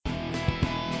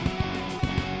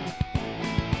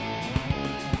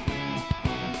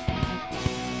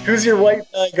Who's your white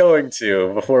die going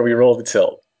to before we roll the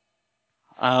tilt?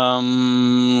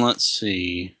 Let's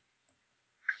see.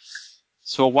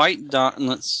 So a white dot.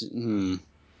 Let's see.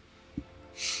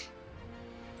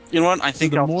 You know what? I So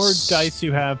think the more dice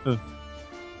you have of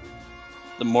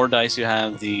the more dice you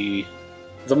have, the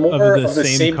more of the of the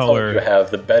same same color color you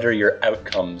have, the better your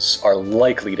outcomes are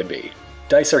likely to be.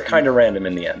 Dice are kind of random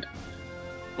in the end.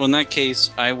 well, in that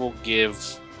case, I will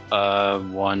give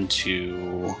one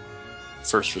to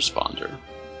first responder.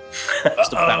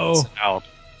 Just to balance it out.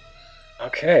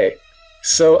 Okay.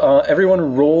 So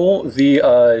everyone roll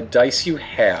the dice you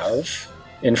have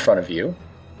in front of you.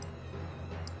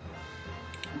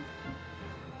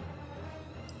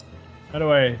 How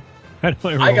do I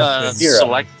roll I got things? zero.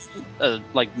 Select,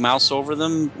 like mouse over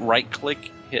them, right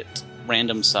click, hit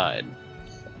random side.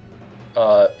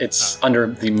 It's under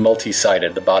the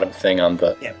multi-sided, the bottom thing on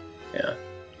the... Yeah.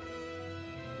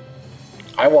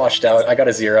 I washed out. I got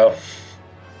a 0.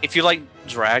 If you like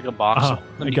drag a box,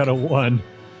 I got a 1.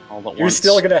 all at You're once.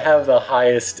 still going to have the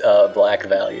highest black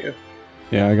value.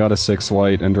 Yeah, I got a 6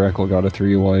 white, and Draco got a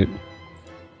 3 white.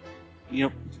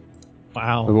 Yep.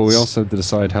 Wow. But we also have to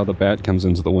decide how the bat comes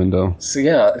into the window. So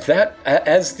yeah, that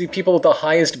as the people with the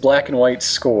highest black and white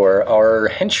score, our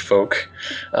henchfolk,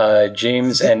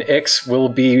 James and Ix, will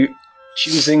be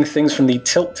choosing things from the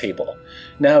tilt table.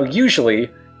 Now, usually,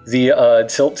 the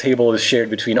tilt table is shared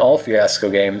between all Fiasco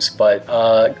games, but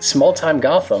Small Time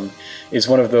Gotham is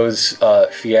one of those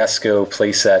Fiasco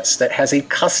playsets that has a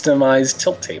customized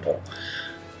tilt table.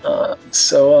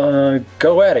 So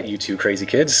go at it, you two crazy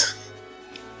kids.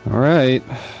 Alright.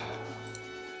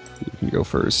 You can go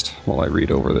first while I read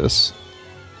over this.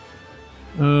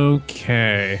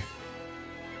 Okay.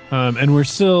 And we're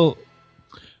still...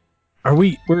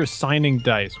 We're assigning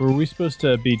dice. Were we supposed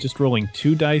to be just rolling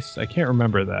 2 dice? I can't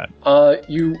remember that.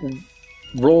 You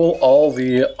roll all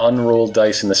the unrolled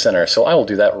dice in the center, so I will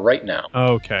do that right now.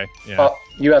 Okay, yeah.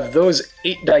 You have those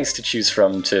 8 dice to choose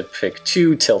from to pick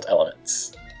 2 tilt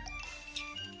elements.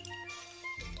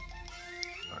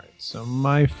 Alright, so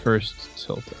my first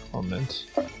tilt element.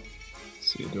 Let's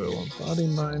see, do I want body,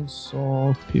 mind,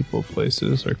 soul, people,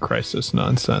 places, or crisis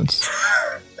nonsense?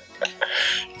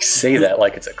 You say that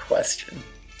like it's a question.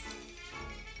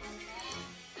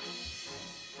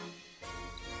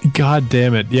 God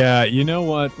damn it. Yeah, you know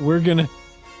what? We're gonna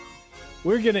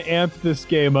amp this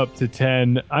game up to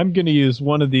 10. I'm gonna use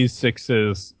one of these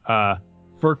 6s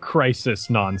for crisis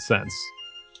nonsense.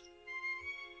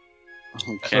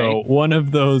 Okay. So one of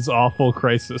those awful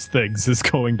crisis things is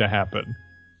going to happen.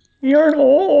 You're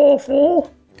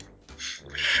awful.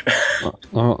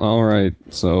 Alright,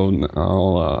 so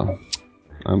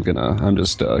I'm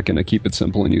just gonna keep it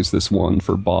simple and use this one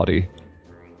for body.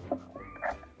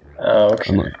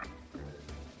 Okay.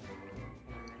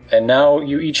 And now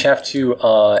you each have to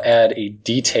add a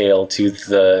detail to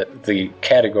the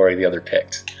category the other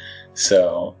picked.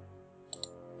 So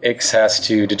Ix has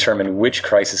to determine which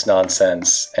crisis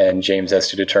nonsense, and James has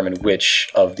to determine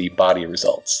which of the body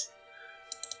results.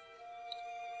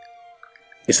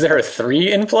 Is there a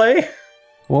 3 in play?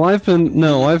 Well, I've been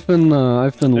There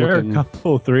looking. are a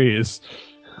couple 3s.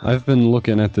 I've been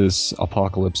looking at this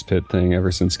apocalypse pit thing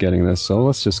ever since getting this, so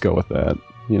let's just go with that.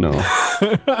 You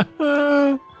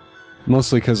know,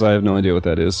 mostly because I have no idea what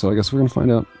that is. So I guess we're gonna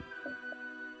find out.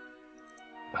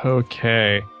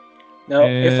 Okay. Now,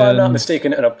 if I'm not And-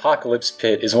 mistaken, an apocalypse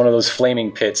pit is one of those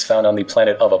flaming pits found on the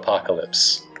planet of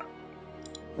Apocalypse.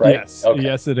 Right? Yes. Okay.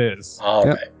 Yes, it is. All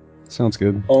Yep. right. Sounds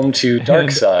good. Home to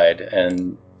Darkseid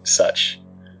and such.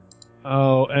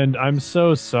 Oh, and I'm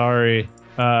so sorry.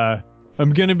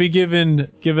 I'm gonna be giving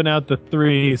out the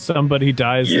 3. Somebody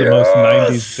dies the most Yes!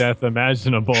 90s death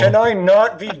imaginable. Can I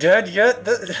not be dead yet?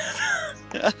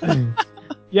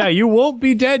 Yeah, you won't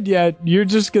be dead yet. You're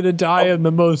just gonna die in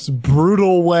the most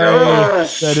brutal way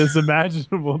Yes! that is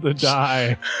imaginable to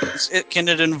die. Can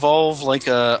it involve like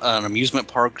an amusement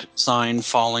park sign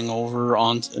falling over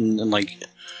on and like?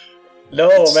 No,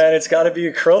 man, it's got to be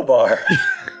a crowbar.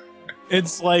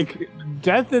 It's like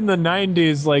death in the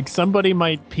 90s, like somebody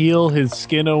might peel his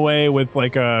skin away with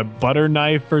like a butter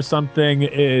knife or something.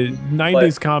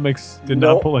 90s comics did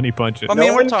no- not pull any punches. I mean,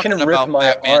 no we're one talking can rip about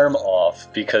my Batman. arm off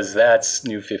because that's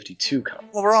New 52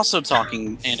 comic. Well, we're also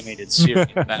talking animated series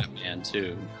Batman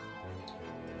too.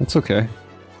 That's okay.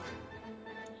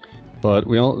 But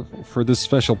for this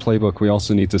special playbook, we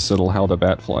also need to settle how the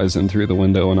bat flies in through the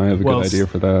window, and I have a good idea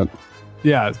for that.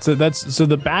 Yeah, so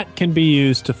the bat can be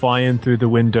used to fly in through the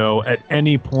window at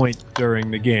any point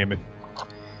during the game. If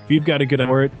you've got a good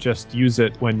for it, just use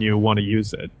it when you want to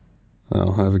use it.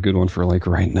 Oh, I have a good one for like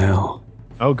right now.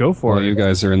 Oh, go for Well, it. you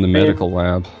guys are in the medical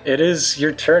lab. It is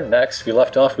your turn next. We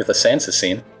left off with a Sansa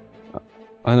scene.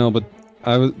 I know, but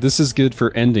this is good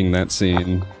for ending that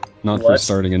scene, not for Let's-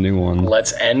 starting a new one.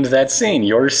 Let's end that scene.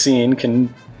 Your scene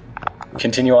can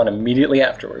continue on immediately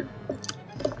afterward.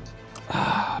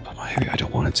 But maybe I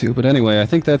don't want it to. But anyway, I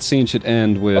think that scene should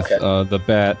end with Okay. the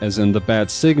bat, as in the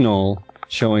bat signal,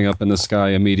 showing up in the sky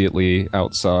immediately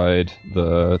outside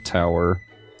the tower.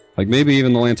 Like maybe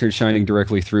even the lantern shining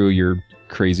directly through your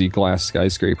crazy glass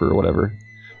skyscraper or whatever.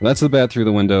 That's the bat through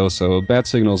the window, so bat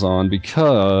signal's on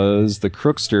because the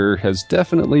Crookster has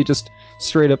definitely just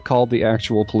straight up called the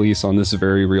actual police on this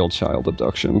very real child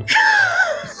abduction.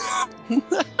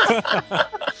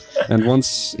 And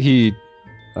once he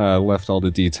left all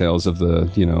the details of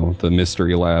the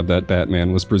mystery lab that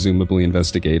Batman was presumably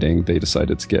investigating, they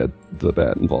decided to get the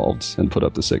bat involved and put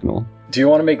up the signal. Do you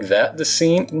want to make that the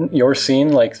scene, your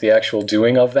scene, like the actual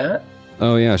doing of that?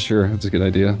 Oh yeah, sure, that's a good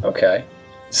idea. Okay.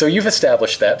 So you've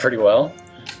established that pretty well.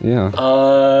 Yeah.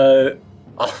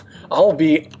 I'll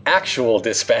be actual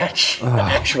dispatch. Oh,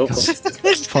 Actual God. police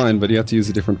dispatch. Fine, but you have to use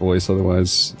a different voice,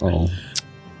 otherwise I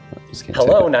just can't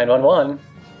Hello, take it. 911.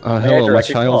 May I Hello, my direct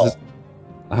your child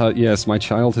call? yes, my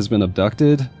child has been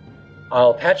abducted.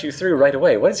 I'll patch you through right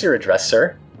away. What is your address,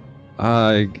 sir?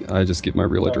 I just get my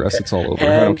real address, Okay. it's all over. I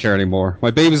And- don't care anymore.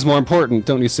 My baby's more important,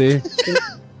 don't you see?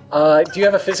 Do you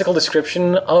have a physical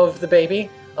description of the baby?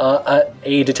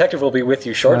 A detective will be with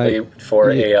you shortly for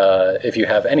if you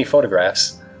have any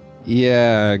photographs.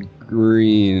 Yeah,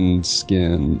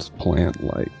 green-skinned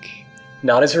plant-like.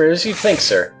 Not as rare as you'd think,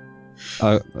 sir.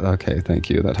 Okay, thank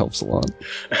you. That helps a lot.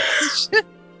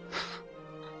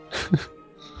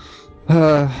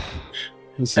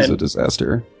 This is a And-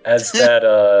 disaster. As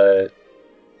that,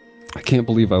 I can't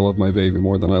believe I love my baby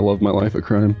more than I love my life of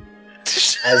crime.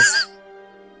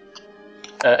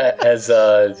 as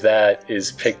that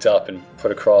is picked up and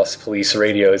put across police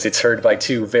radios, it's heard by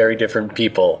two very different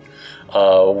people.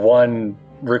 One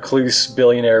recluse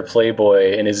billionaire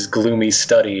playboy in his gloomy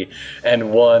study,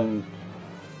 and one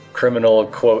criminal,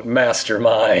 quote,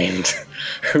 mastermind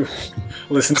who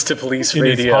listens to police In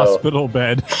his radio. hospital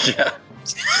bed. Yeah.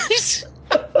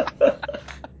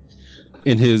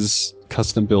 In his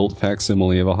custom-built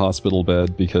facsimile of a hospital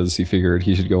bed, because he figured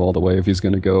he should go all the way if he's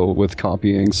going to go with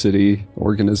copying city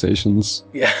organizations.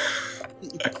 Yeah.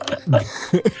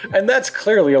 And that's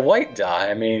clearly a white die.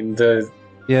 I mean, for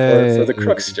the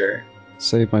Crookster.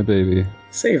 Save my baby.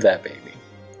 Save that baby.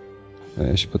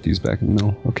 I should put these back in the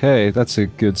mill. Okay, that's a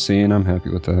good scene. I'm happy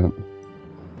with that.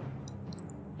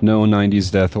 No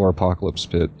 90s death or apocalypse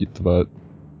pit, but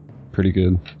pretty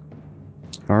good.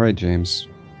 Alright, James.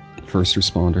 First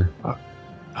responder.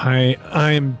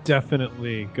 I'm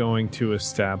definitely going to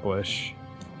establish,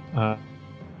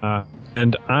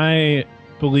 and I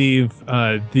believe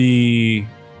I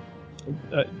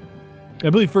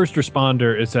believe first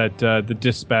responder is at the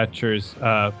dispatcher's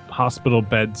hospital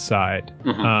bedside.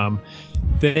 Mhm.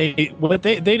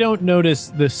 They don't notice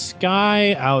the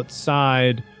sky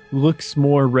outside looks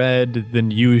more red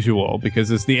than usual because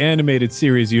as the animated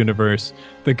series universe,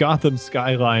 the Gotham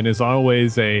skyline is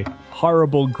always a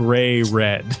horrible gray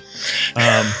red.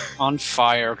 On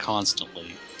fire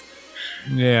constantly.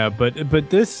 Yeah, but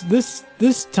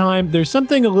this time there's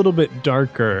something a little bit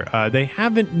darker. They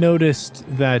haven't noticed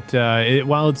that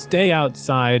while it's day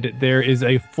outside, there is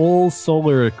a full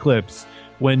solar eclipse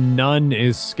when none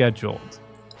is scheduled.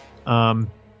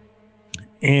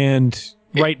 And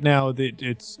right now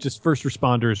it's just first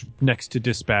responders next to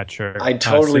dispatcher. I'd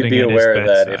totally sitting be at his aware of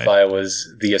that if bedside. I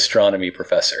was the astronomy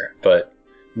professor, but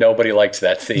nobody liked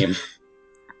that theme.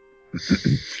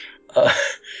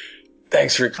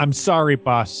 Thanks for I'm sorry,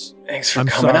 boss. I'm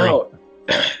coming sorry. out.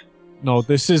 No,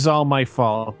 this is all my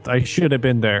fault. I should have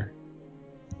been there.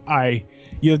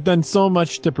 You've done so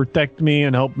much to protect me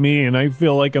and help me, and I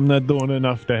feel like I'm not doing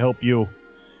enough to help you.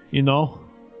 You know?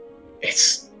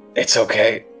 It's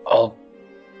okay.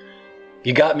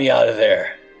 You got me out of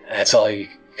there. That's all you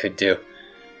could do.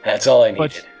 That's all I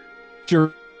needed.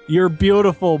 But your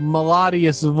beautiful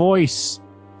melodious voice.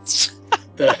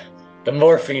 The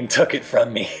morphine took it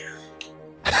from me.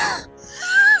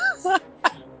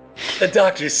 The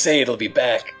doctors say it'll be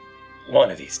back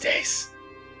one of these days.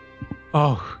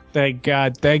 Oh, thank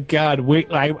God, thank God.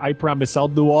 I promise I'll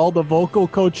do all the vocal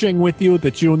coaching with you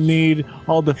that you need,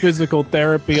 all the physical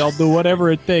therapy. I'll do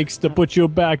whatever it takes to put you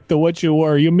back to what you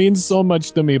were. You mean so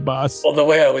much to me, boss. Well, the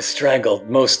way I was strangled,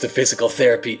 most of the physical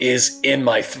therapy is in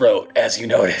my throat, as you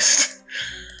noticed.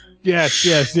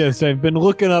 Yes. I've been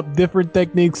looking up different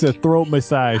techniques of throat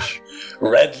massage.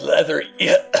 Red leather.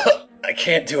 Yeah. I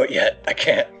can't do it yet. I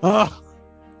can't. Oh,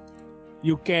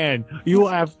 You can. You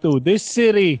have to. This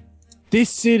city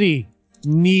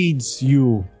needs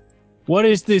you. What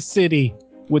is this city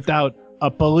without a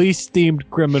police-themed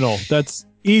criminal? That's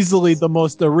easily the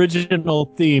most original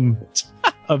theme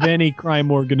of any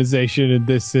crime organization in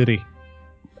this city.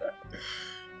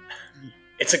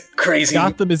 It's a crazy...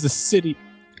 Gotham is a city.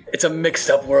 It's a mixed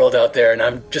up world out there, and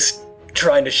I'm just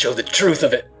trying to show the truth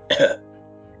of it.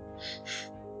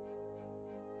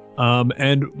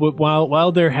 And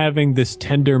while they're having this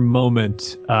tender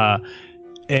moment,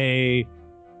 a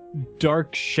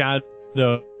dark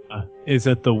shadow is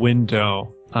at the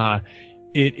window.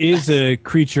 It is a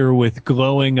creature with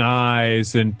glowing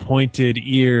eyes and pointed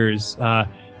ears,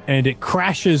 and it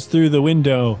crashes through the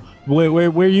window.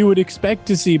 Where you would expect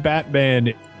to see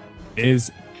Batman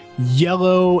is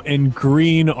yellow and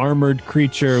green armored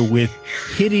creature with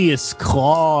hideous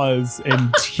claws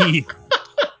and teeth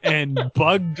and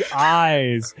bugged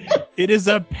eyes. It is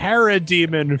a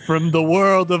parademon from the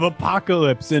world of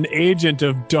Apocalypse, an agent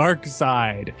of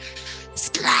Darkseid.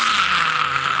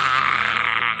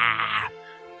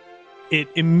 It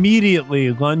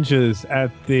immediately lunges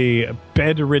at the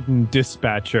bedridden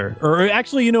dispatcher. Or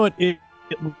actually, you know what? It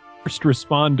first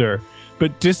responder.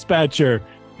 But dispatcher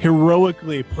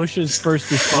heroically pushes first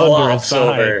responder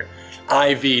aside. Over.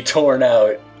 IV torn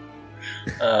out.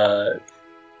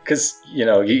 Because,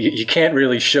 you can't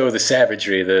really show the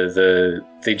savagery.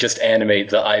 They just animate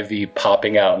the IV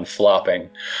popping out and flopping.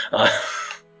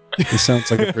 It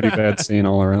sounds like a pretty bad scene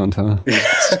all around, huh?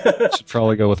 Should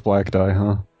probably go with black dye,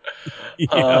 huh?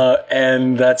 Yeah.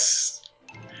 And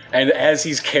as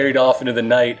he's carried off into the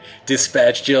night,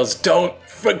 Dispatch yells, "Don't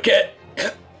forget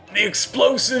the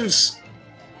explosives!"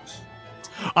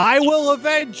 I will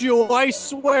avenge you, I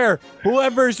swear.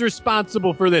 Whoever's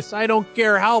responsible for this, I don't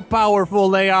care how powerful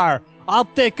they are. I'll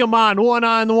take them on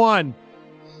one.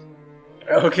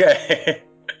 Okay.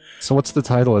 So what's the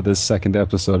title of this second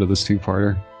episode of this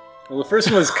two-parter? Well, the first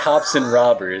one was Cops and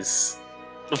Robbers.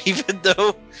 Even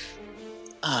though...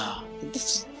 I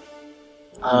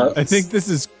think this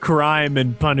is Crime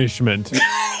and Punishment.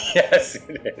 Yes,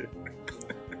 it is.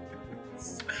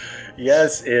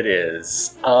 Yes, it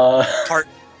is. But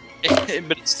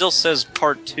it still says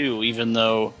part 2, even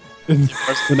though...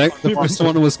 The first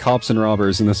one was Cops and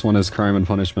Robbers, and this one is Crime and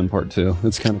Punishment Part 2.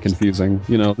 It's kind of confusing.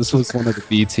 This was one of the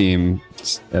B-Team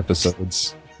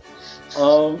episodes.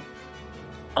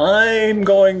 I'm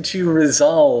going to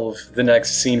resolve the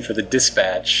next scene for the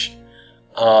Dispatch.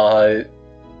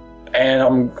 And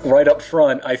I'm right up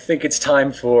front. I think it's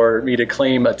time for me to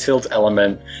claim a tilt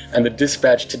element and the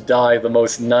Dispatch to die the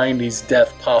most 90s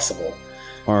death possible.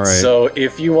 All right. So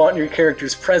if you want your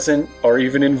characters present or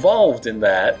even involved in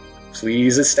that,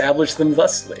 please establish them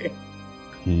thusly.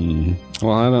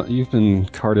 Well, you've been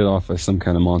carted off by some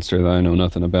kind of monster that I know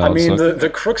nothing about. I mean,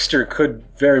 the Crookster could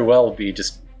very well be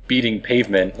just beating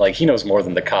pavement. Like, he knows more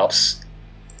than the cops.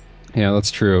 Yeah,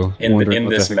 that's true. In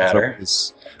this matter.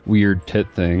 This weird tit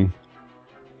thing.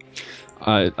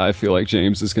 I feel like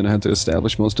James is going to have to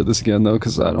establish most of this again, though,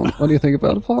 because what do you think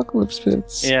about Apocalypse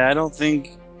Pits? Yeah, I don't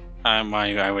think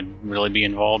I would really be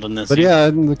involved in this. But yeah,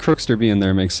 the Crookster being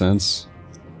there makes sense.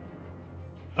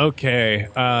 Okay,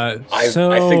 I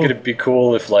think it'd be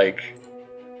cool if, I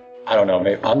don't know,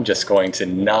 maybe I'm just going to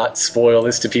not spoil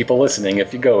this to people listening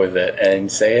if you go with it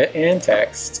and say it in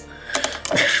text.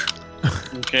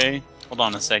 Okay, hold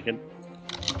on a second.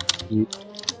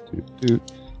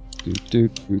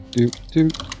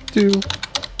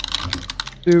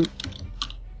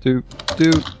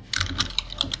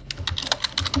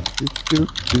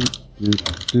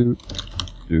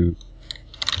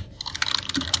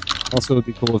 Also, it'd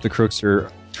be cool if the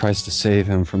Crookster tries to save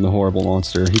him from the horrible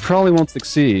monster. He probably won't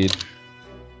succeed,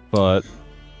 but...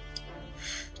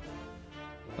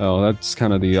 Oh, that's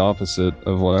kind of the opposite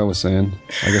of what I was saying.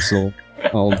 I guess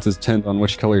I'll depend on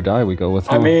which color dye we go with.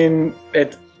 Huh? I mean,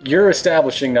 you're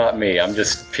establishing, not me. I'm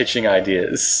just pitching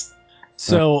ideas.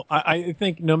 So I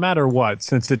think no matter what,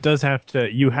 since it does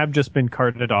you have just been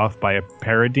carted off by a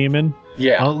parademon.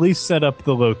 Yeah. I'll at least set up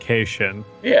the location.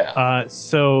 Yeah.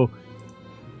 So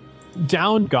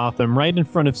down Gotham, right in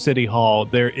front of City Hall,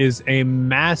 there is a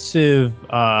massive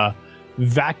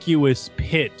vacuous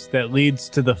pit that leads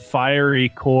to the fiery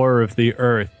core of the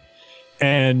earth.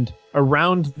 And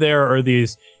around there are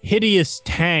these hideous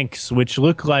tanks which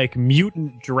look like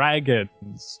mutant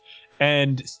dragons.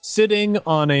 And sitting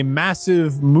on a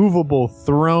massive movable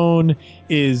throne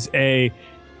is a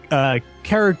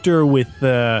character with,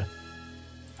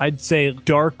 I'd say,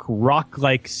 dark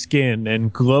rock-like skin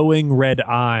and glowing red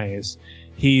eyes.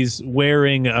 He's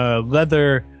wearing a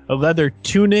leather a leather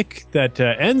tunic that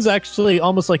ends actually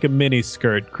almost like a mini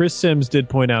skirt. Chris Sims did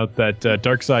point out that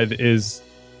Darkseid is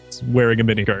wearing a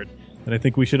mini skirt, and I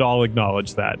think we should all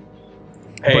acknowledge that.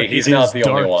 Hey, but he's not the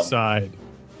only one. Darkseid,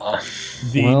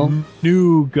 the Well-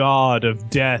 new god of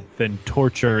death and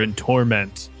torture and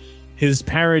torment. His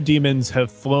parademons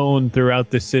have flown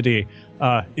throughout the city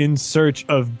in search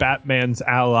of Batman's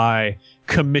ally,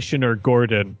 Commissioner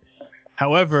Gordon.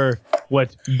 However,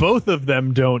 what both of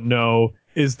them don't know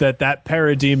is that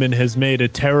parademon has made a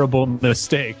terrible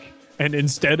mistake. And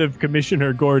instead of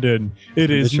Commissioner Gordon, it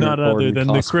is Commissioner none other Gordon than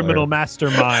the cosplayer. criminal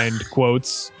mastermind,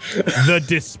 quotes, the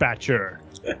Dispatcher.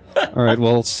 All right,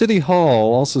 well, City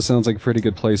Hall also sounds like a pretty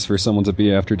good place for someone to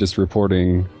be after just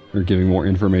reporting or giving more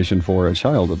information for a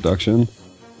child abduction.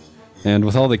 And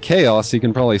with all the chaos, he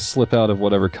can probably slip out of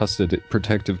whatever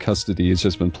protective custody he's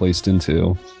just been placed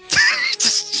into.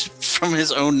 Just from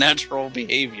his own natural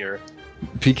behavior.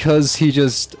 Because he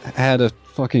just had a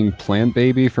fucking plant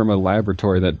baby from a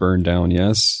laboratory that burned down,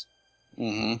 yes?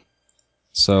 Mm-hmm.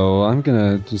 So I'm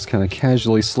gonna just kind of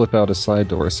casually slip out a side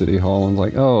door of City Hall and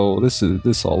like, oh, this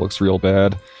all looks real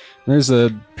bad. There's a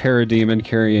parademon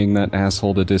carrying that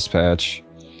asshole to dispatch.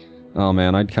 Oh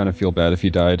man, I'd kind of feel bad if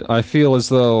he died. I feel as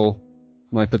though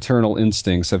my paternal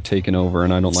instincts have taken over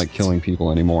and I don't like killing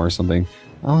people anymore or something.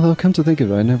 Although, come to think of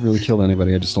it, I never really killed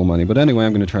anybody, I just stole money. But anyway,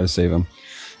 I'm gonna try to save him.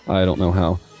 I don't know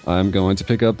how. I'm going to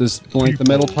pick up this the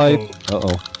metal pipe.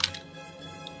 Uh-oh.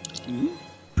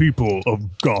 People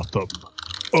of Gotham,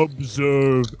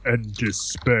 observe and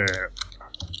despair.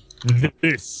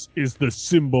 This is the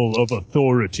symbol of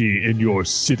authority in your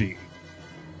city.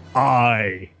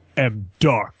 I am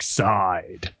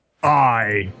Darkseid.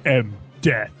 I am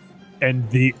death and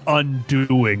the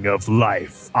undoing of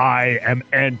life. I am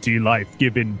anti-life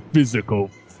given physical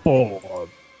form.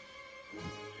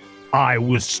 I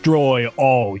will destroy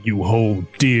all you hold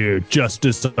dear, just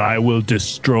as I will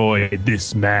destroy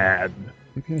this man.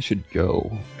 Maybe I should go.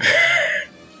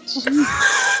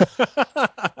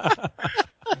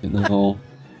 You know,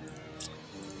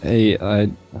 hey,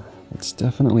 it's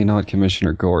definitely not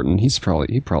Commissioner Gordon. He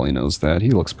probably knows that.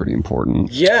 He looks pretty important.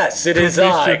 Yes, it is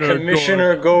I,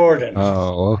 Commissioner Gordon.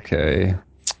 Oh, okay.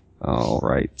 All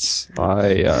right.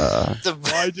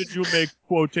 Why did you make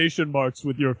quotation marks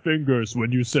with your fingers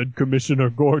when you said Commissioner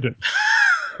Gordon?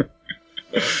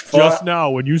 Just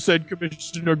now, when you said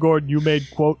Commissioner Gordon, you made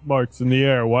quote marks in the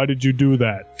air. Why did you do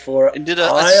that? For And did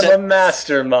I am a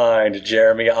mastermind,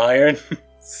 Jeremy Irons.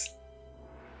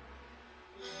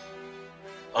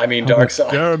 I mean,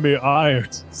 Darkseid. Jeremy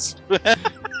Irons.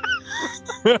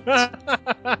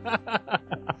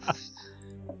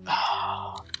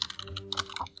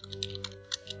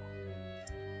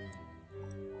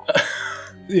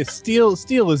 Yeah,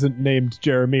 Steel isn't named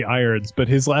Jeremy Irons, but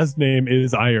his last name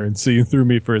is Irons, so you threw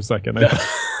me for a second. I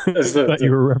That's thought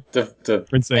you were the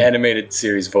referencing. animated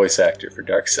series voice actor for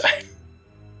Darkseid.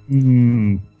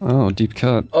 Oh, deep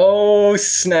cut. Oh,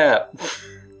 snap.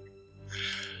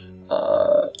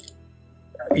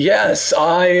 Yes,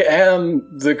 I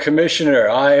am the commissioner.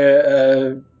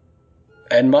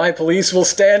 And my police will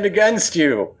stand against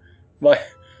you. My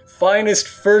finest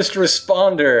first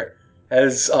responder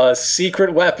has a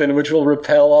secret weapon which will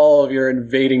repel all of your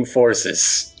invading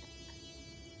forces.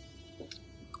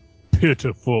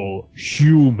 Pitiful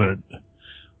human.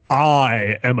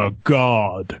 I am a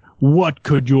god. What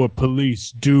could your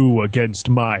police do against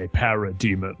my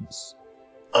parademons?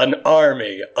 An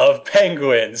army of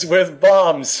penguins with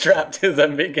bombs strapped to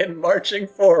them begin marching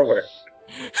forward.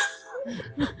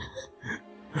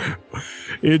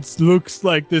 It looks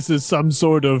like this is some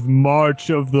sort of March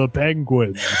of the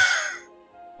Penguins.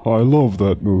 I love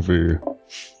that movie.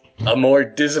 A more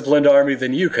disciplined army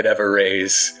than you could ever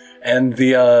raise. And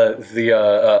the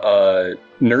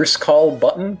nurse call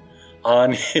button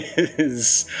on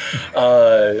his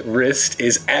wrist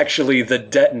is actually the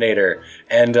detonator.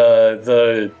 And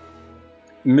the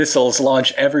missiles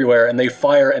launch everywhere, and they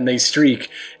fire and they streak,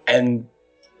 and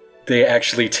they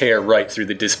actually tear right through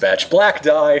the dispatch. Black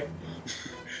die.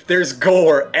 There's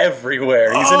gore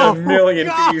everywhere. He's in a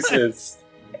million pieces.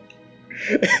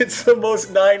 It's the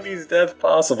most 90s death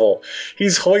possible.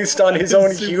 He's hoist on his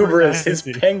own hubris. His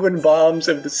penguin bombs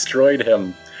have destroyed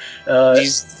him.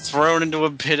 He's thrown into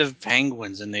a pit of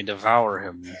penguins and they devour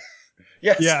him.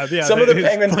 Yes, yeah, some of the his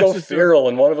penguins go punches feral,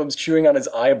 and one of them's chewing on his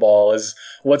eyeball as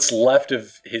what's left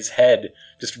of his head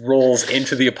just rolls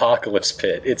into the apocalypse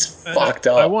pit. It's fucked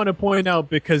up. I want to point out,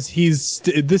 because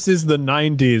this is the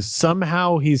 90s,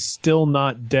 somehow he's still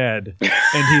not dead,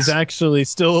 and he's actually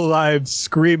still alive,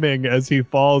 screaming as he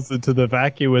falls into the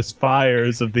vacuous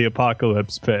fires of the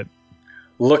apocalypse pit.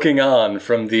 looking on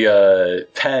from the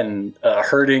pen,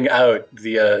 herding out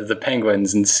the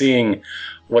penguins and seeing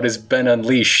what has been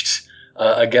unleashed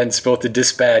against both the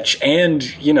dispatch and,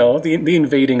 the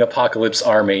invading Apocalypse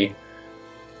army.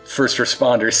 First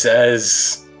responder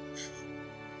says,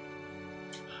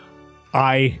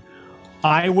 I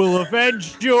will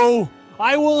avenge you!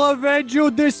 I will avenge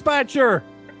you, dispatcher!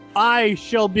 I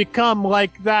shall become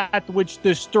like that which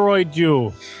destroyed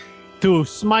you, to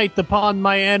smite upon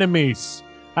my enemies,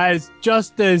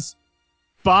 just as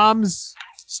bombs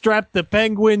strapped the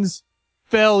penguins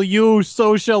fell you,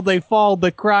 so shall they fall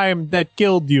the crime that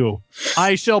killed you.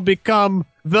 I shall become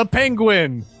the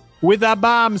penguin with a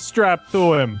bomb strapped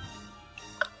to him.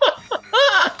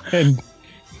 And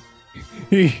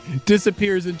he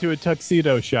disappears into a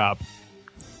tuxedo shop.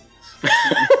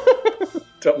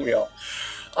 don't we all?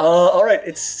 All right,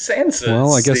 it's Sansa's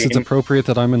Well, I guess it's scene. appropriate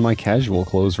that I'm in my casual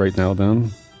clothes right now,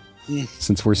 then.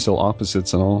 Since we're still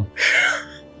opposites and all.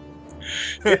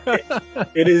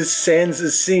 It is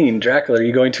Sansa's scene. Dracula, are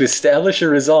you going to establish or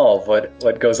resolve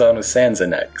what goes on with Sansa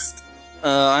next?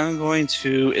 I'm going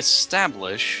to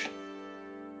establish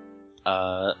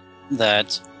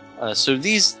that. So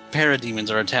these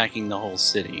parademons are attacking the whole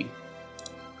city.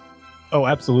 Oh,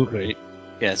 absolutely. Right?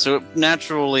 Yeah, so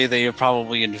naturally they have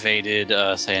probably invaded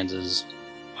Sansa's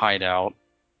hideout.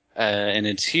 And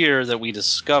it's here that we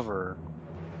discover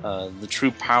the true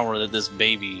power that this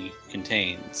baby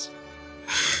contains.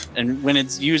 And when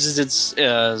it uses its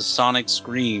sonic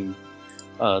scream,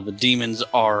 the demons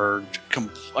are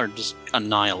just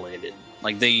annihilated.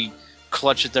 Like, they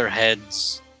clutch at their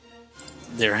heads,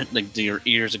 their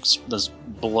ears just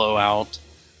blow out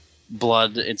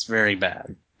blood. It's very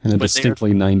bad. In a But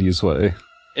distinctly 90s way.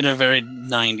 In a very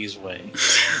 90s way.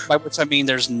 By which I mean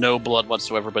there's no blood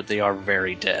whatsoever, but they are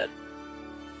very dead.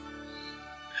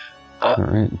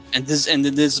 Alright. And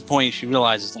at this point, she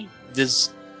realizes like this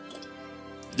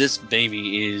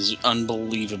baby is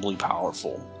unbelievably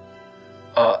powerful.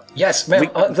 Yes, ma'am.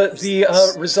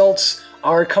 The results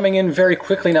are coming in very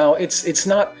quickly now. It's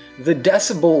not the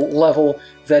decibel level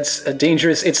that's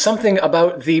dangerous. It's something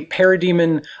about the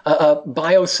parademon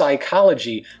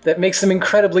biopsychology that makes them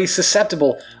incredibly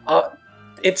susceptible.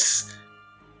 It's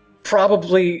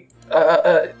probably...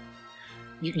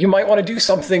 you might want to do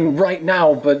something right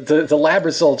now, but the lab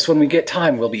results, when we get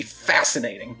time, will be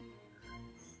fascinating.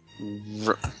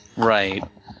 Right.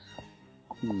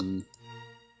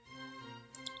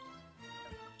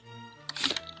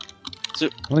 So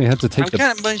Well, you had to take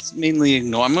I'm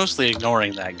mostly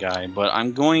ignoring that guy, but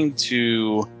I'm going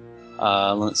to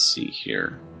let's see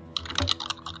here.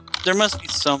 There must be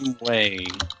some way.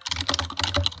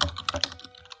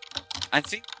 I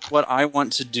think what I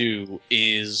want to do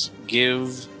is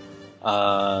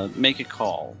make a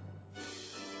call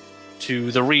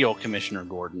to the real Commissioner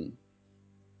Gordon.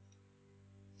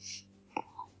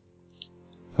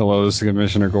 Hello, this is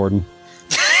Commissioner Gordon.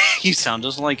 You sound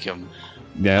just like him.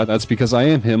 Yeah, that's because I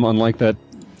am him, unlike that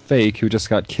fake who just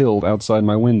got killed outside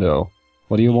my window.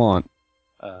 What do you want?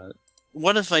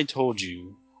 What if I told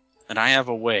you that I have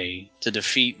a way to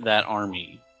defeat that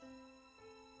army?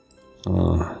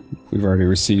 We've already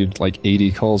received like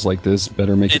 80 calls like this.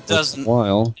 Better make it worth a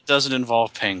while. It doesn't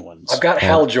involve penguins. I've got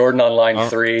Hal Jordan on line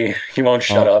 3. He won't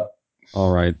shut up.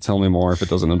 Alright, tell me more if it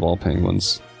doesn't involve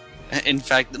penguins. In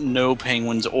fact, no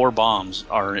penguins or bombs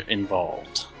are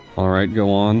involved. Alright, go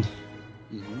on.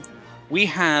 Mm-hmm. We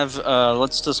have,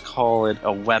 let's just call it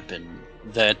a weapon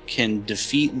that can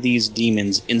defeat these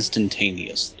demons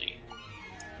instantaneously.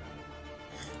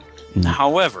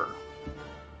 However,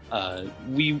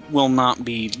 we will not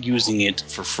be using it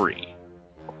for free.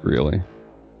 Really?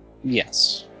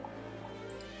 Yes.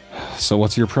 So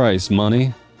what's your price?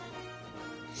 Money?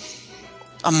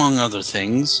 Among other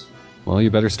things. Well,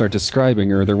 you better start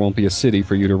describing or there won't be a city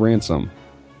for you to ransom.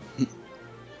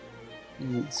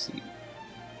 Let's see.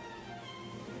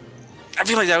 I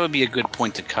feel like that would be a good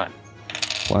point to cut.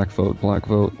 Black vote, black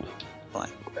vote. Black.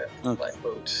 Okay. Black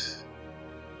vote.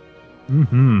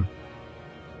 Mm-hmm.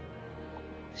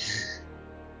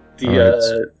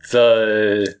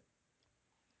 The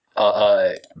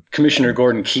Commissioner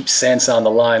Gordon keeps Sansa on the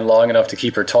line long enough to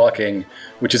keep her talking,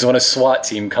 which is when a SWAT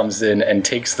team comes in and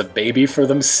takes the baby for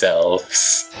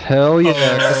themselves. Hell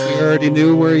yeah, 'cause we already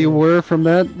knew where you were from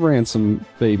that ransom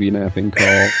baby napping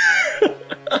call.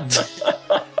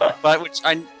 But which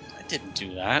I didn't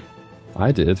do that.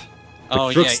 I did.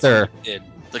 Oh crookster. yeah, you did.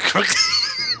 The crook.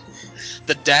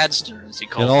 The dadster, as he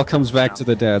calls It all comes back to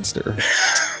the dadster.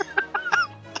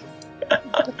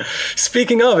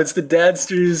 Speaking of, it's the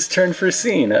Dadster's turn for a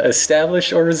scene.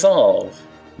 Establish or resolve.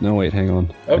 No, wait, hang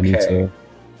on. Okay.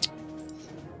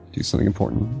 do something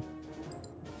important.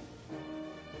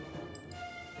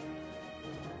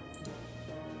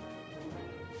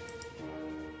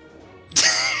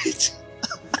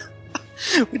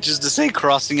 Which is to say,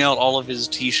 crossing out all of his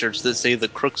T-shirts that say the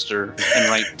Crookster and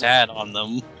write "Dad" on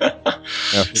them.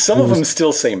 Some of them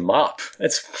still say mop.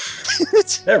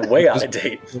 They're way out of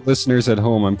date. For listeners at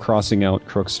home, I'm crossing out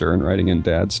Crookster and writing in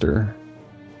Dadster.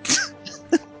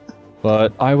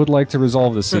 But I would like to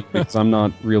resolve this scene because I'm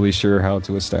not really sure how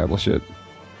to establish it.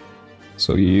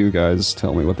 So you guys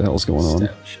tell me what the hell's going on.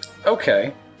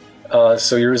 Okay.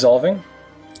 So you're resolving?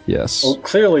 Yes. Well,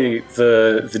 clearly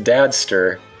the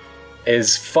Dadster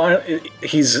is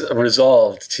he's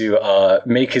resolved to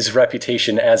make his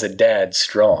reputation as a dad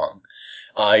strong.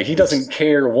 He doesn't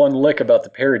care one lick about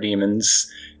the parademons,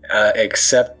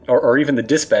 except or even the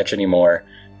dispatch anymore,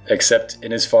 except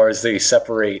in as far as they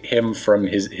separate him from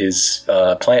his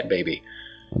plant baby.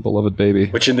 My beloved baby.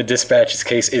 Which in the dispatch's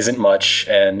case isn't much,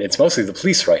 and it's mostly the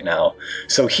police right now.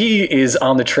 So he is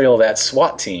on the trail of that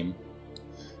SWAT team.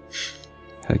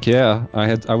 Heck yeah,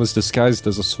 I was disguised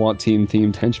as a SWAT team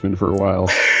themed henchman for a while.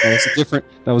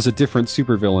 That was a different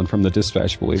supervillain from the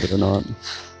dispatch, believe it or not.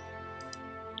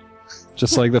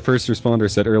 Just like the first responder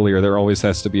said earlier, there always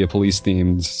has to be a police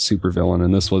themed supervillain,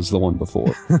 and this was the one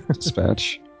before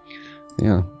dispatch.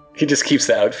 Yeah. He just keeps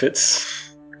the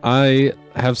outfits. I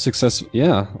have success.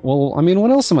 Yeah. Well, I mean,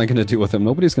 what else am I going to do with them?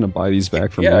 Nobody's going to buy these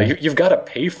back from me. Yeah, you've got to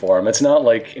pay for them. It's not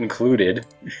like included.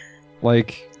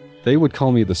 Like, they would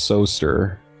call me the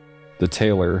Sewster, the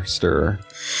Tailor-ster.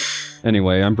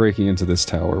 Anyway, I'm breaking into this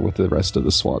tower with the rest of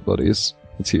the SWAT buddies.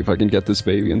 Let's see if I can get this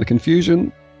baby in the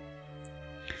confusion.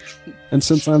 And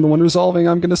since I'm the one resolving,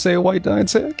 I'm going to say a white die and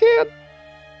say I can't.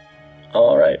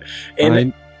 All right.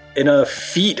 In a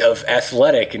feat of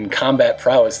athletic and combat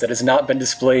prowess that has not been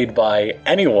displayed by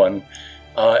anyone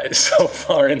so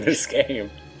far in this game.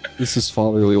 This is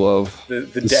fatherly love. The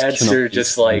Dadster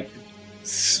just like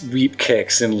sweep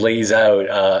kicks and lays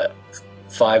out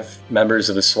 5 members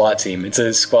of the SWAT team. It's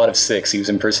a squad of 6. He was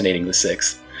impersonating the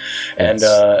 6th. And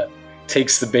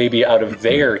takes the baby out of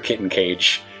their kitten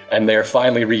cage, and they're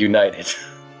finally reunited.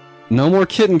 No more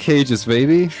kitten cages,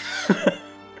 baby.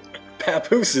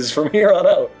 Papooses from here on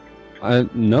out.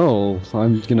 No,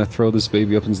 I'm gonna throw this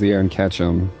baby up into the air and catch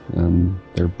him, and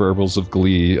their burbles of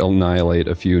glee annihilate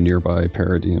a few nearby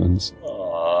parademons.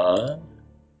 Aww.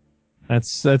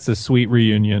 That's a sweet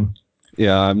reunion.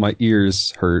 Yeah, my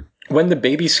ears hurt. When the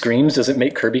baby screams, does it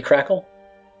make Kirby crackle?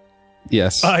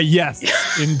 Yes.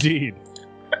 Yes, indeed.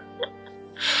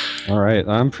 All right,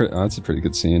 that's a pretty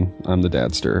good scene. I'm the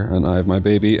Dadster, and I have my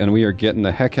baby, and we are getting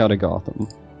the heck out of Gotham.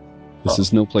 This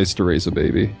is no place to raise a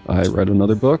baby. I read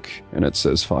another book, and it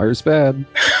says fire's bad.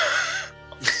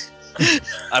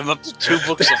 I'm up to 2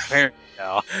 books of parenting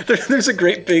now. There's a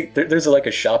great big... There's like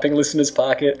a shopping list in his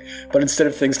pocket, but instead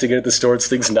of things to get at the store, it's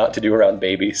things not to do around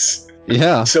babies.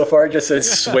 Yeah. So far, it just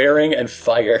says swearing and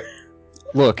fire.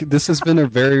 Look, this has been a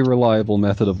very reliable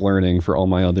method of learning for all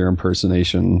my other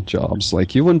impersonation jobs.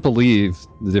 Like, you wouldn't believe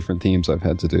the different themes I've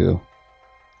had to do.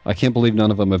 I can't believe none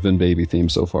of them have been baby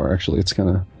themes so far, actually. It's kind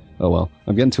of... Oh well,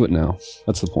 I'm getting to it now.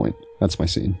 That's the point. That's my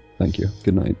scene. Thank you.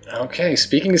 Good night. Okay,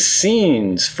 speaking of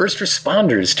scenes, first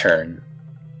responder's turn.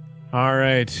 All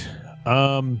right.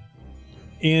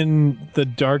 In the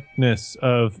darkness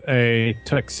of a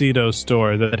tuxedo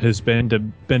store that has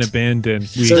been abandoned,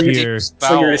 we hear...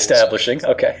 So you're establishing.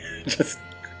 Okay.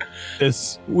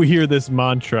 We hear this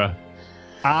mantra.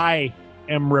 I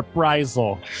am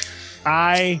Reprisal.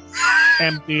 I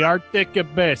am the Arctic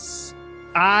Abyss.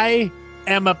 I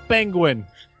am a penguin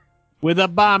with a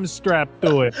bomb strapped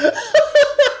to it.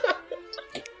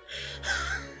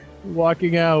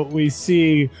 Walking out, we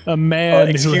see a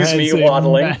man who has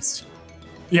waddling.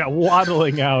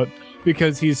 Waddling out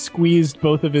because he's squeezed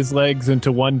both of his legs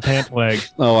into one pant leg.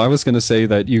 Oh, I was going to say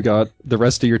that you got the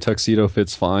rest of your tuxedo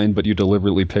fits fine, but you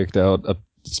deliberately picked out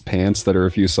pants that are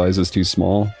a few sizes too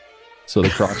small. So the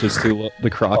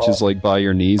crotch is like by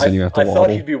your knees, and you have to waddle. I thought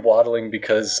he'd be waddling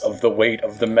because of the weight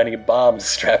of the many bombs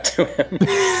strapped to him.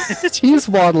 He's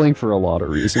waddling for a lot of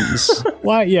reasons.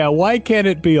 Why? Yeah, why can't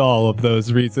it be all of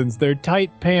those reasons? They're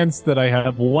tight pants that I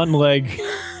have one leg,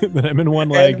 that I'm in one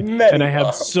leg, and I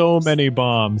have so many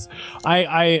bombs.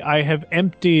 I have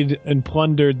emptied and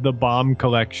plundered the bomb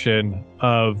collection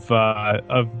of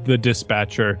the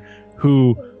dispatcher,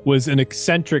 who was an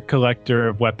eccentric collector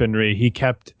of weaponry. He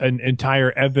kept an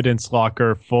entire evidence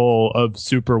locker full of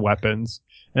super weapons,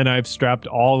 and I've strapped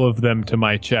all of them to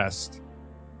my chest.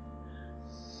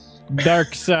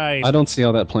 Darkseid. I don't see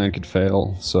how that plan could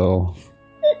fail, so...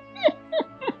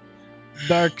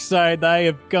 Darkseid, I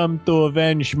have come to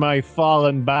avenge my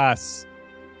fallen boss.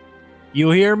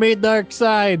 You hear me, dark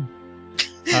side?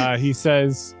 He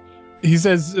says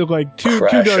like to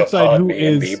Crash dark side, upon who me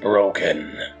and be is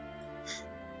broken.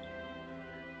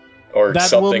 Or that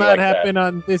something will not like happen that.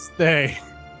 on this day.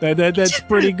 That's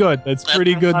pretty good. That's That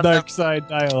pretty will good not dark side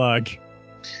dialogue.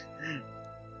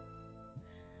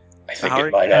 I think Howard?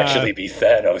 it might actually be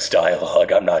Thanos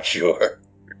dialogue, I'm not sure.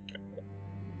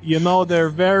 You know, they're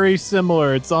very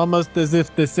similar. It's almost as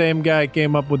if the same guy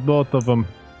came up with both of them.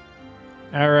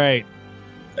 All right.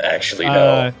 Actually,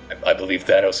 no. I believe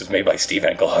Thanos was made by Steve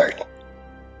Englehart.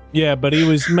 Yeah, but he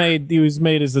was made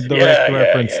as a direct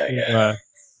reference to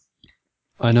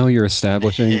I know you're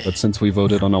establishing, but since we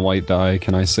voted on a white die,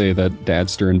 can I say that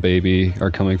Dadster and Baby are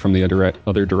coming from the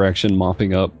other direction,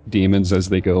 mopping up demons as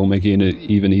they go, making it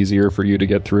even easier for you to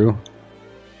get through?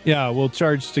 Yeah, we'll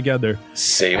charge together.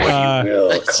 Say what you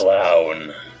will,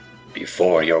 clown,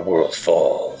 before your world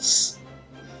falls.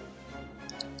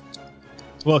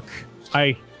 Look,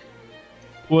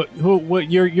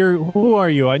 who are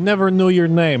you? I never knew your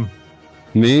name.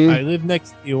 Me? I lived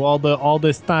next to you all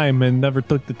this time and never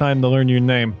took the time to learn your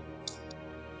name.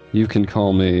 You can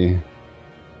call me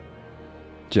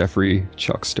Jeffrey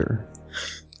Chuckster.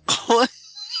 What?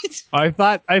 I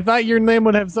thought your name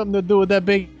would have something to do with that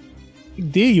big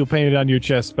D you painted on your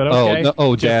chest, but okay.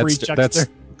 Jeffrey Dadster. Chuckster. That's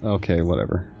okay.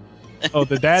 Whatever. Oh,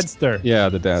 the Dadster. Yeah,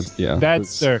 the dad. Yeah,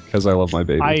 Dadster. Because I love my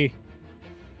baby.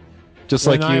 Just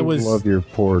like you love your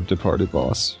poor departed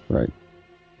boss, right?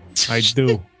 I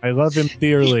do. I love him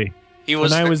dearly.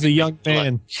 When I was a young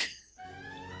man,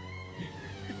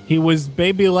 he was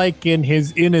baby-like in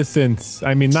his innocence.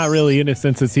 I mean, not really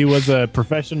innocence, as he was a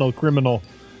professional criminal.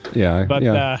 Yeah, But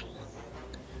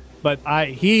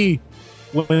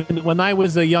when I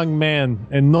was a young man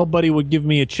and nobody would give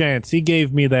me a chance, he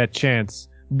gave me that chance.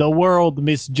 The world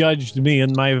misjudged me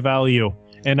and my value,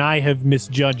 and I have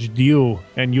misjudged you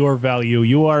and your value.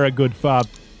 You are a good father.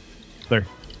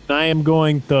 I am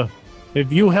going to,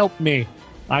 if you help me,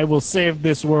 I will save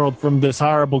this world from this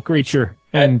horrible creature.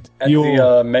 And at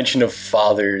the mention of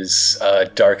fathers,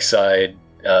 Darkseid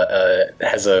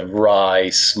has a wry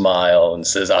smile and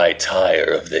says, "I tire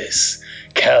of this.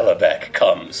 Calabac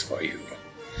comes for you."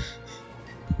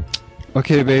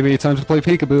 Okay, baby, time to play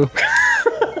peekaboo.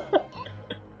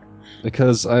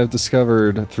 Because I've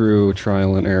discovered through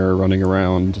trial and error running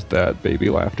around that baby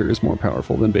laughter is more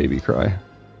powerful than baby cry.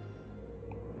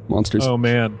 Monsters. Oh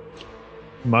man.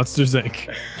 Monsters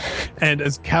Inc. And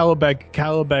as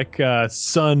Calabec,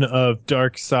 son of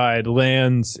Darkseid,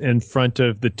 lands in front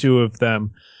of the two of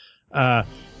them,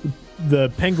 the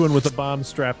penguin with a bomb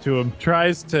strapped to him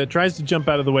tries to jump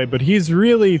out of the way, but he's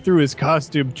really, through his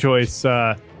costume choice,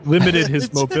 limited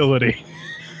his mobility.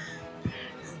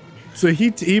 So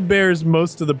he bears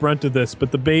most of the brunt of this,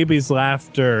 but the baby's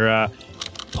laughter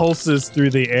pulses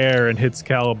through the air and hits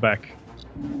Calabec.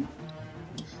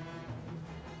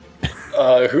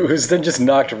 Who is then just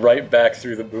knocked right back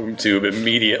through the boom tube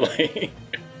immediately.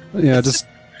 Yeah, just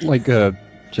like a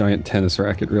giant tennis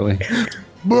racket, really.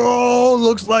 Bro,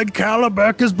 looks like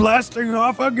Calabec is blasting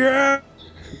off again.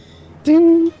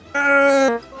 Ding!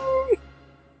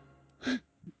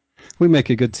 We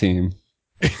make a good team.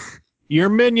 Your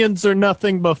minions are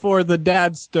nothing before the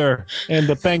Dadster and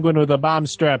the penguin with a bomb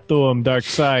strapped to him,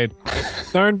 Darkseid.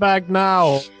 Turn back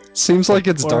now. Seems like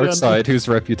it's Darkseid whose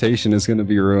reputation is going to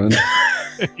be ruined.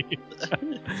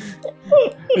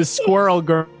 His squirrel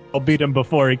girl beat him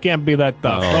before. He can't be that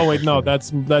tough. Oh wait, no,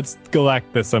 that's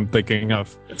Galactus I'm thinking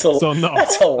of. That's a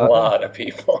lot of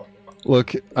people.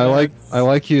 Look, I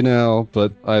like you now,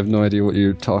 but I have no idea what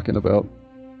you're talking about.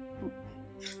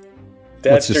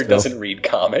 Dadster doesn't read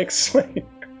comics.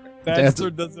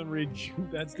 Dadster doesn't read.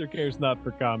 Dadster cares not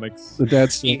for comics. The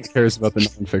Dadster cares about the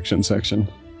non-fiction section.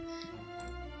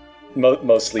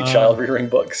 Mostly child-rearing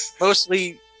books.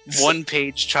 Mostly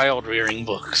one-page child-rearing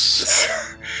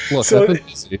books. Look, so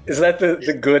is that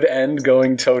the good end,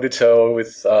 going toe-to-toe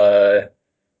with... yeah,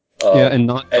 and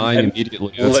not dying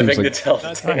immediately. That living seems like, to tell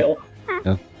the tale.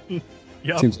 Yeah.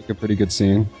 Yep. Seems like a pretty good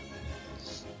scene.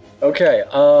 Okay,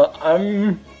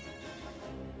 I'm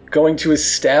going to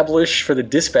establish for the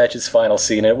Dispatch's final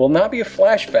scene, it will not be a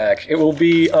flashback. It will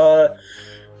be the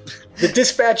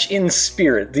Dispatch in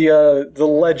spirit, the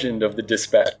legend of the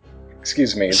Dispatch.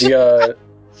 Excuse me, the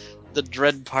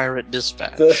Dread Pirate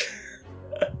Dispatch.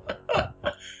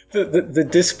 The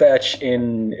Dispatch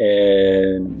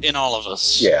in all of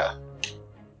us. Yeah.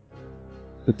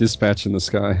 The Dispatch in the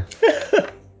sky.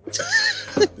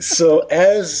 So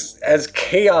as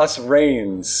chaos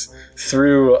reigns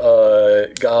through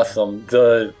Gotham,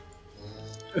 the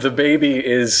baby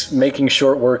is making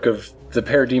short work of the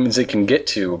parademons it can get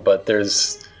to, but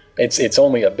there's It's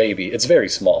only a baby. It's very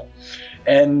small,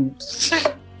 and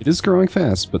It is growing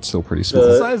fast, but still pretty It's small.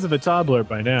 the size of a toddler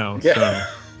by now. yeah, So.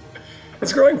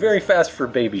 it's growing very fast for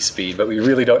baby speed. But we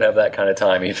really don't have that kind of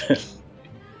time even.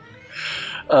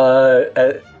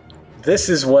 This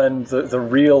is when the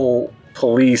real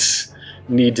police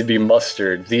need to be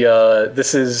mustered.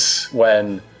 This is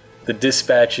when the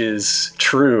dispatch's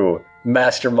true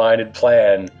masterminded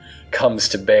plan comes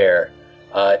to bear.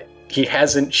 He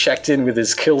hasn't checked in with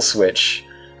his kill switch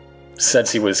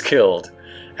since he was killed,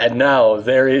 and now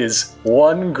there is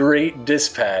one great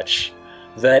dispatch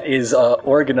that is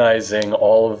organizing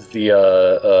all of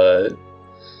the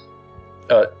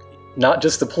not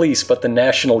just the police, but the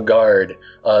National Guard.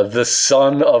 The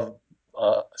Sons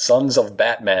of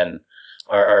Batman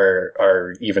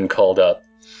are even called up.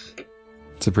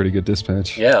 It's a pretty good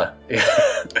dispatch. Yeah.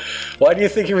 Why do you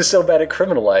think he was so bad at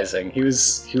criminalizing? He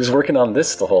was working on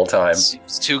this the whole time.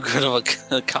 Seems too good of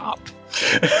a cop.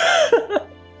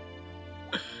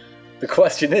 The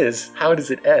question is, how does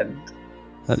it end?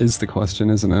 That is the question,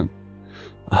 isn't it?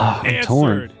 Ah, I'm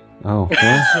torn. Answered. Oh,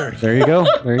 well, there you go.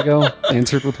 There you go.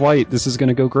 Answered with white. This is going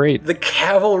to go great. The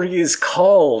cavalry is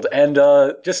called, and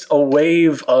just a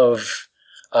wave of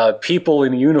people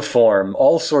in uniform,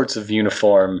 all sorts of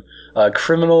uniform,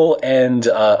 criminal and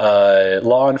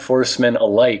law enforcement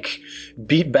alike,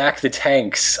 beat back the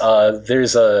tanks.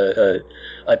 There's a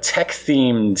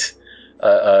tech-themed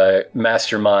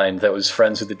mastermind that was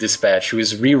friends with the dispatch who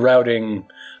is rerouting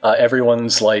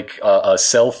everyone's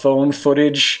cell phone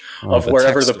footage of the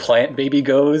wherever the texter. plant baby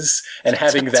goes, and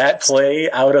having that play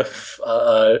out of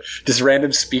just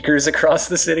random speakers across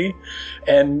the city.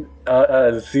 And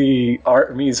the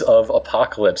armies of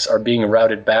Apocalypse are being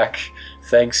routed back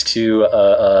thanks to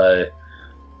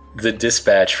the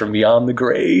dispatch from beyond the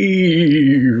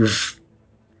grave.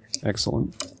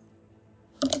 Excellent.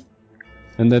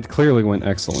 And that clearly went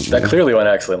excellent. That clearly went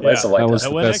excellent. Nice Yeah, to like That was that.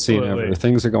 the went best scene excellently. ever.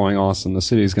 Things are going awesome. The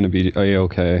city's going to be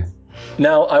A-okay.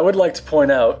 Now, I would like to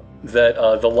point out that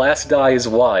the last die is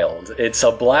wild. It's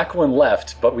a black one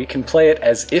left, but we can play it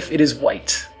as if it is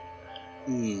white.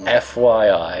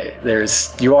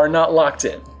 FYI. You are not locked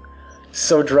in.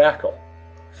 So, Drackle,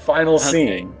 final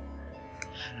scene.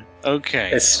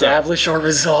 Okay. Establish or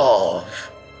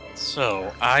resolve.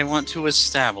 So I want to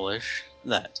establish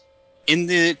that in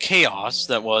the chaos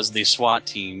that was the SWAT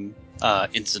team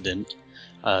incident,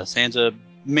 Santa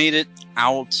made it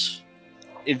out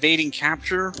evading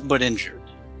capture but injured.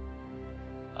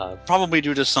 Probably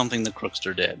due to something the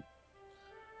Crookster did.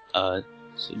 So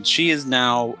she is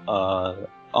now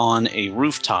on a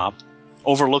rooftop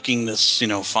overlooking this,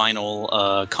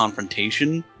 final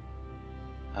confrontation.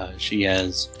 She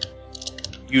has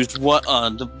used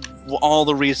all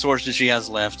the resources she has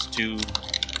left to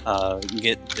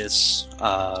get this.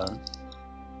 I'll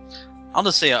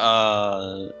just say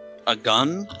a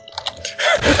gun.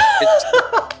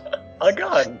 A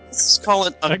gun. Let's call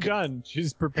it A gun.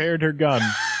 She's prepared her gun.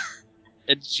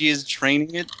 She is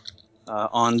training it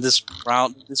on this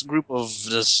route. This group of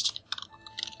just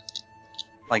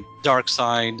Dark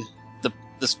Side,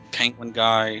 this Penguin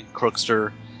guy,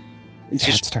 Crookster, and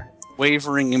she's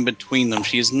wavering in between them.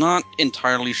 She is not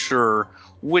entirely sure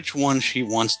which one she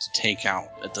wants to take out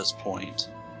at this point.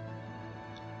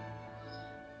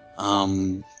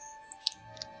 So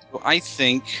I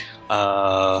think,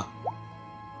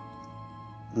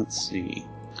 let's see.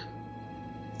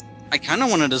 I kind of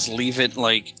want to just leave it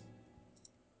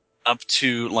up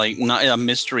to not a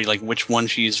mystery, which one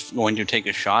she's going to take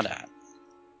a shot at.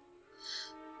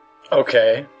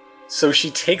 Okay. So she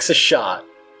takes a shot.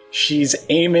 She's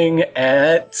aiming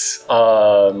at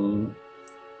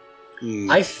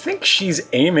I think she's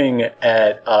aiming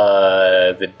at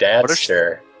the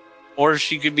Dadster. Or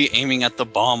she could be aiming at the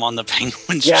bomb on the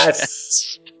Penguin's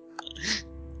Yes.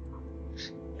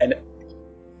 And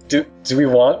do we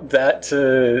want that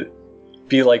to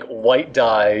be white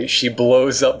die? She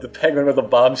blows up the Penguin with a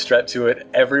bomb strapped to it.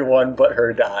 Everyone but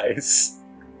her dies.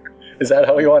 Is that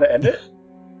how we want to end it?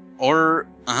 Or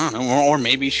I don't know. Or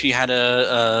maybe she had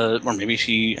a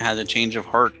change of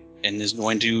heart and is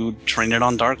going to train it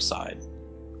on Dark Side.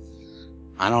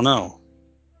 I don't know.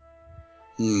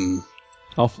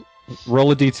 I'll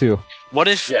roll a d2. What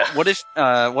if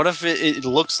it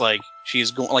looks like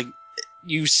she's going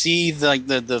you see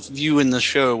the view in the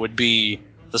show would be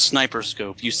the sniper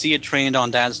scope. You see it trained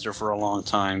on Dadster for a long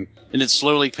time, and it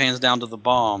slowly pans down to the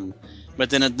bomb,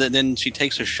 but then she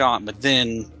takes a shot, but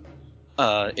then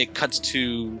it cuts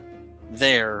to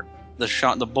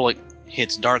the bullet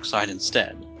hits Dark Side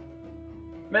instead.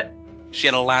 She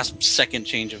had a last second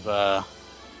change of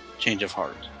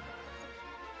heart.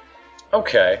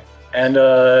 Okay. And,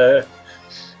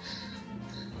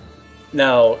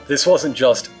 now, this wasn't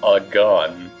just a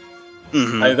gun.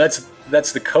 Mhm.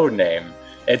 That's the code name.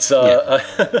 It's,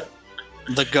 The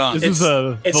gun. This is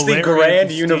a it's the Valerian Grand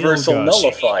steel Universal gun.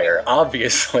 Nullifier,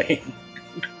 obviously.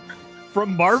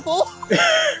 From Marvel?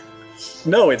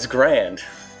 No, it's Grand.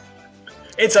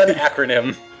 It's an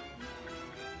acronym.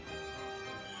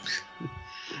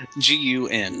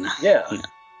 GUN. Yeah.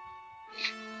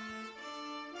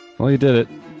 Well, you did it.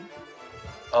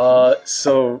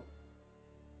 So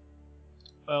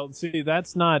Well, see,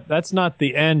 that's not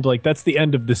the end. Like, that's the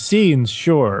end of the scenes,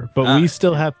 sure, but Ah. we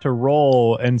still have to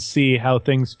roll and see how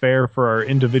things fare for our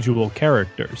individual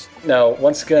characters. now,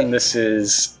 once again, this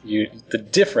is the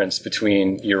difference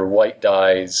between your white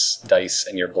dice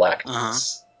and your black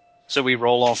dice. So we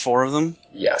roll all 4 of them?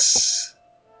 Yes.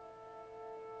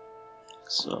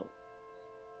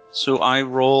 So I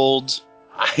rolled...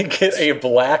 I get a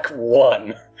black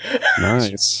 1.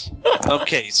 Nice.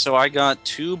 Okay, so I got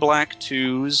 2 black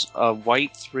 2s, a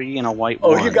white 3, and a white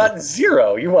 1. Oh, you got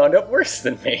 0. You wound up worse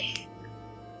than me.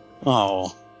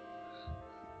 Oh.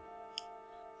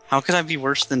 How could I be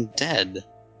worse than dead?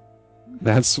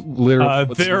 That's literally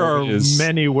what There are it is.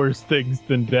 many worse things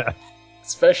than death.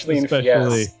 Especially in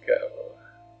Especially- Fiasco.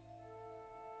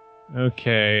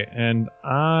 Okay, and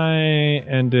I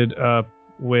ended up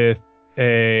with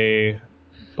a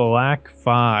black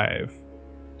 5.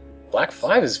 Black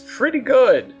 5 is pretty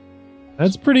good.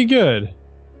 That's pretty good.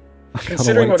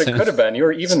 Considering white what it 10. could have been, you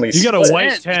were evenly You got a split.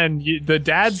 white 10. The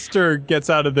dadster gets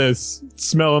out of this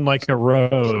smelling like a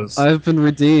rose. I've been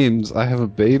redeemed. I have a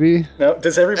baby. Now,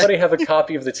 does everybody have a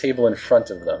copy of the table in front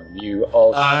of them? You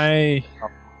all...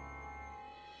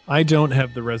 I don't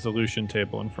have the resolution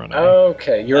table in front of me.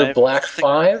 Okay, you're I black think-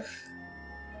 5.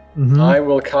 Mhm. I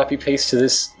will copy paste to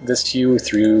this to you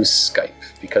through Skype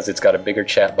because it's got a bigger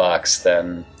chat box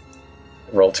than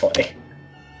Roll20.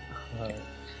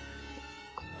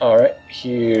 All right,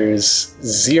 here's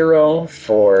 0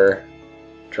 for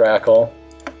Drackle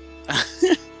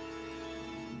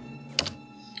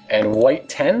and white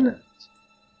 10.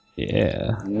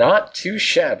 Yeah. Not too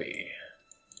shabby.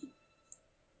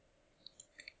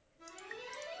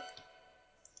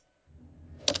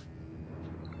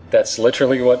 That's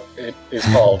literally what it is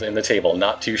called in the table.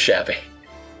 Not too shabby.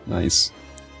 Nice.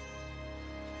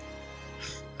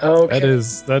 Okay.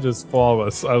 That is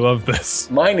flawless. I love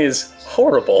this. Mine is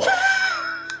horrible.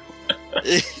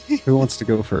 Who wants to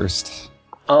go first?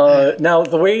 Now,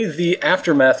 the way the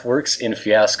aftermath works in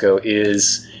Fiasco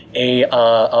is a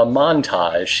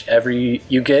montage.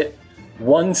 You get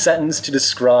one sentence to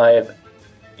describe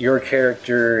your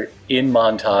character in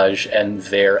montage and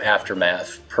their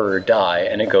aftermath per die,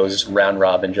 and it goes round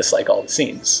robin just like all the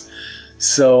scenes.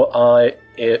 So,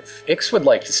 if Ix would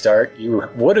like to start, you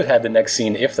would have had the next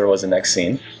scene if there was a next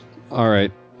scene. All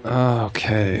right.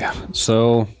 Okay.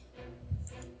 So,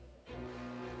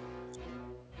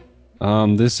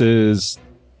 this is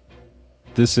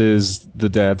the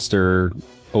Dadster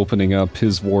opening up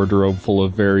his wardrobe full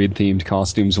of varied themed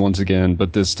costumes once again,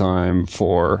 but this time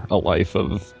for a life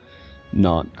of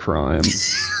not crime.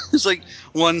 It's like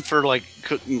one for like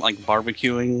cooking, like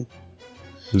barbecuing.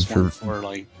 This is One for for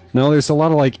like... no, there's a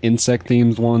lot of like insect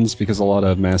themed ones because a lot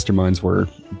of masterminds were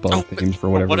bug themed for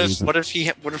whatever What if reason.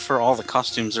 what if for all the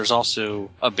costumes there's also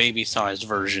a baby-sized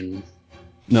version?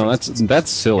 No, that's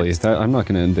silly. I'm not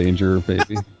going to endanger a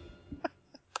baby.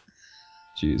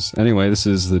 Jeez. Anyway, this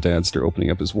is the Dadster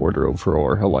opening up his wardrobe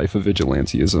for a life of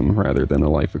vigilantism rather than a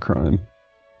life of crime.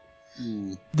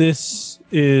 This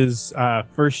is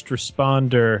first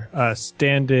responder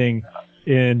standing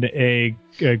in a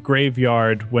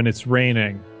graveyard when it's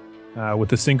raining,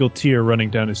 with a single tear running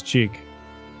down his cheek.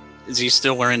 Is he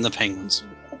still wearing the penguins?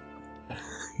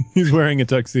 He's wearing a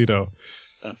tuxedo.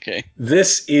 Okay.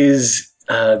 This is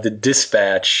the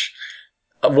dispatch.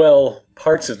 Well,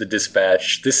 parts of the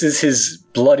dispatch. This is his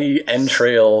bloody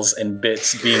entrails and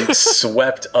bits being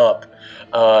swept up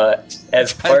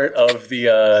as part of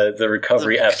the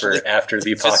recovery effort after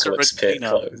the apocalypse pit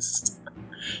closed.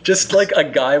 Just like a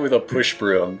guy with a push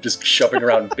broom, just shoving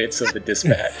around bits of the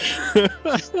dispatch.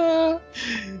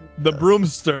 The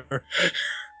broomster.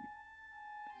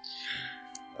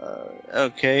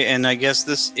 Okay, and I guess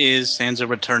this is Sansa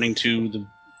returning to the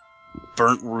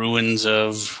burnt ruins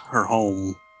of her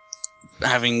home,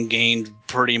 having gained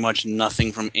pretty much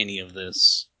nothing from any of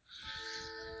this.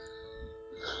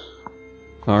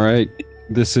 All right.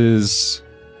 This is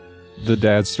the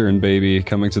Dadster and baby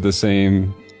coming to the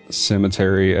same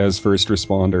cemetery as first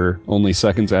responder, only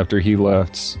seconds after he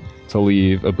left to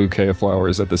leave a bouquet of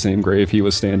flowers at the same grave he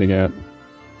was standing at.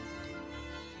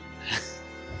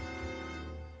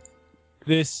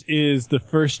 This is the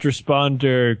first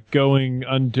responder going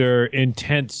under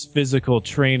intense physical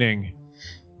training.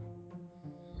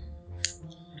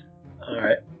 All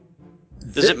right.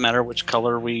 Does it matter which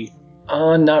color we...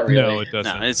 Not really. No, it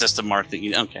doesn't. No, it's just a mark that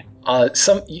you... Okay.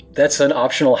 That's an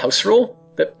optional house rule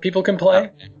that people can play,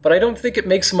 Okay. but I don't think it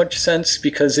makes much sense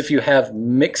because if you have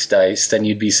mixed dice, then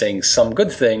you'd be saying some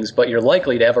good things, but you're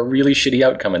likely to have a really shitty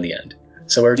outcome in the end.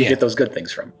 So where do you get those good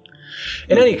things from?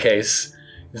 In any case,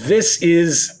 this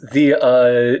is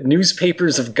the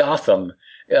newspapers of Gotham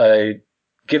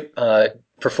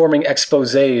performing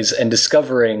exposés and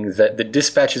discovering that the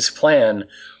Dispatch's plan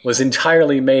was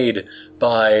entirely made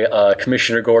by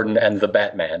Commissioner Gordon and the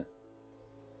Batman.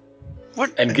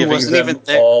 What? And He giving wasn't them even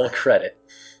there. all credit.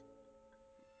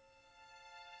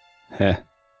 Heh.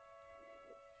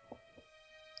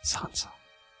 Sansa.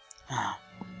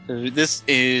 So this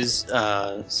is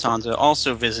Sansa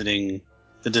also visiting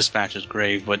the Dispatch's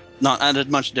grave, but not at a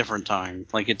much different time.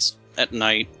 Like, it's at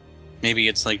night. Maybe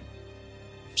it's, like,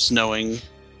 snowing.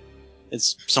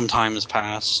 Some time has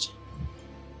passed.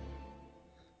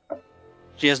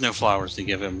 She has no flowers to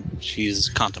give him. She's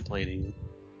contemplating.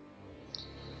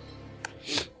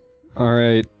 All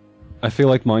right. I feel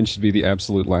like mine should be the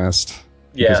absolute last.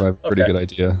 Because I have a pretty good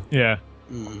idea. Yeah.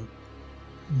 Mm.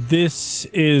 This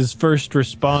is first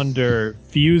responder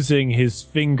fusing his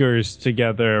fingers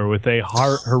together with a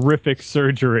horrific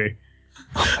surgery.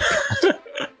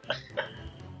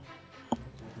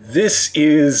 This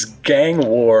is gang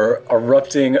war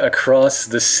erupting across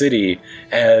the city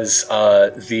as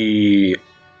the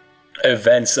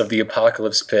events of the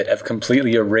Apocalypse Pit have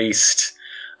completely erased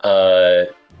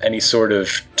any sort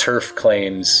of turf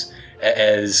claims.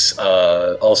 As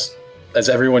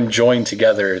everyone joined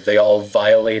together, they all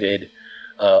violated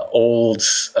old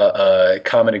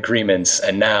common agreements,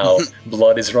 and now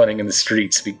blood is running in the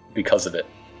streets because of it.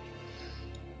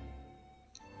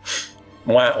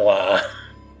 Wah wah.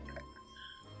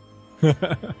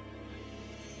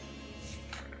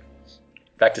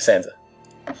 Back to Sansa.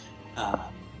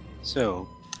 So,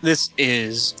 this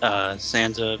is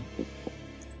Sansa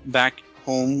back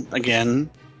home again.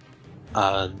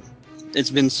 It's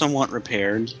been somewhat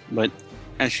repaired, but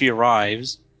as she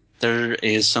arrives, there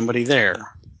is somebody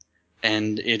there.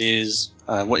 And it is,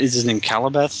 what is his name,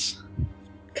 Calibeth?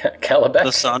 Calabec?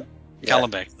 The son? Yeah.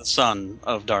 Calabec, the son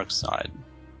of Darkseid.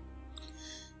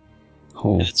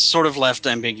 Oh. It's sort of left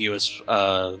ambiguous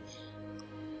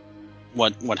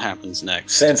what happens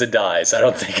next. Sansa dies. I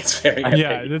don't think it's very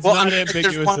Yeah, ambiguous. that's not there's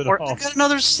ambiguous one at more. all. I've got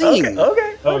another scene.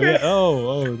 Okay. Oh, yeah.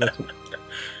 Oh, that's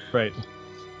right.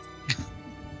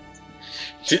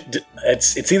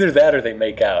 It's either that or they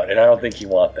make out, and I don't think you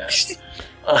want that.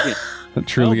 That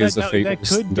truly is a fate that worse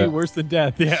could than be death. worse than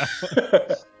death, yeah.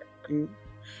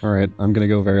 All right, I'm gonna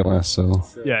go very last. So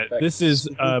Yeah, this is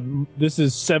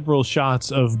several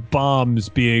shots of bombs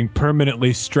being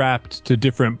permanently strapped to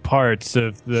different parts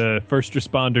of the first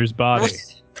responder's body.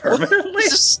 Permanently?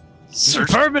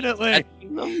 Permanently!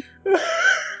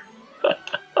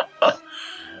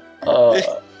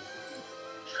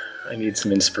 I need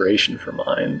some inspiration for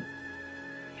mine.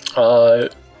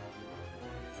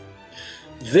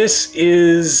 This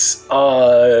is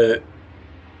the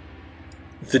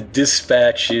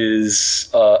Dispatch's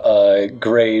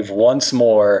grave once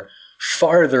more,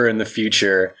 farther in the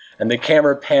future, and the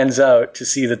camera pans out to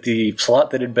see that the plot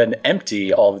that had been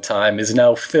empty all the time is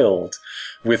now filled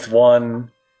with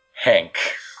one Hank,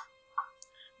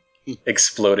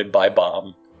 exploded by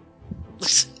bomb.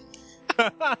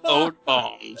 Old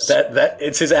bombs. That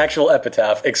it's his actual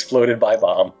epitaph, exploded by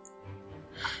bomb.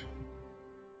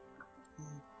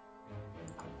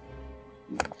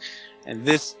 And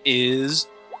this is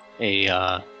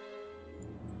a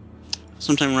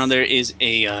sometime around there is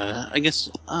a I guess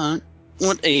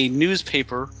what a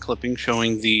newspaper clipping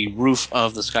showing the roof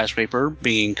of the skyscraper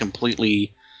being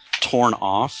completely torn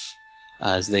off,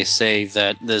 as they say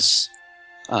that this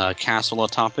castle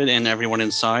atop it and everyone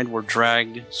inside were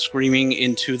dragged screaming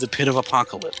into the pit of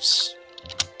apocalypse.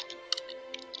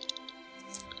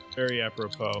 Very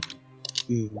apropos.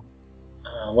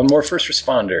 One more first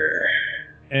responder.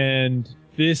 And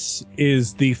this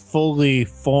is the fully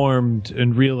formed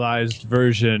and realized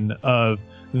version of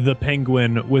the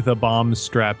Penguin with a bomb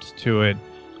strapped to it.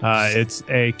 It's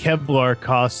a Kevlar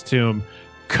costume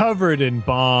covered in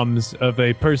bombs of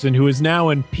a person who is now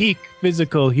in peak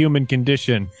physical human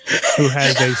condition, who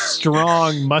has a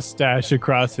strong mustache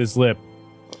across his lip.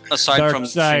 Aside from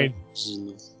Darkseid.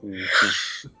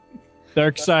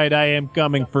 Darkseid, I am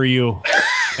coming for you,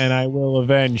 and I will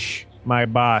avenge my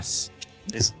boss.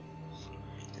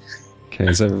 okay,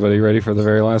 is everybody ready for the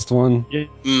very last one?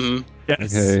 Mm-hmm.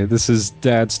 Yes. Okay, this is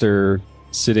Dadster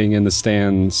sitting in the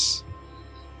stands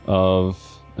of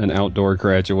an outdoor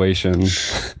graduation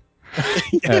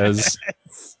as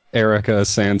Erica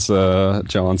Sansa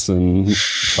Johnson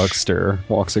Huckster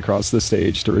walks across the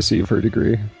stage to receive her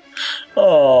degree.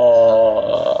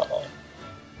 Aww.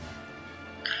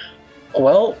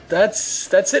 Well,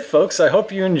 that's it, folks. I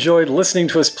hope you enjoyed listening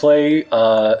to us play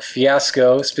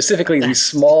Fiasco, specifically the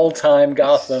small-time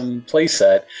Gotham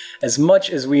playset, as much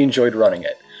as we enjoyed running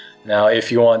it. Now,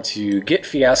 if you want to get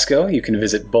Fiasco, you can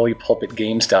visit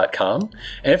bullypulpitgames.com.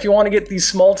 And if you want to get the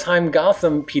small-time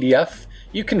Gotham PDF,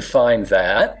 you can find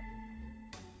that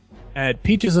At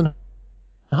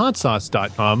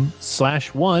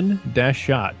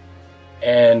peachesandhotsauce.com/1-shot.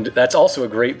 And that's also a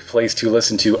great place to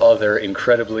listen to other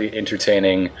incredibly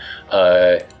entertaining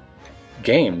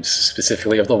games,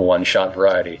 specifically of the one-shot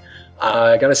variety.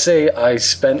 I gotta say, I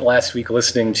spent last week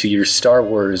listening to your Star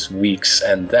Wars weeks,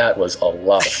 and that was a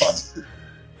lot of fun.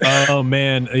 Oh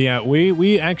man, yeah,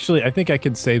 we actually, I think I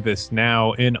can say this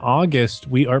now. In August,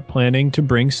 we are planning to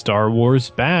bring Star Wars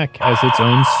back as its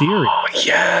own series. Oh,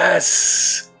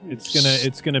 yes!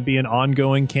 It's gonna be an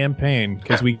ongoing campaign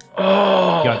because we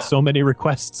Oh, got so many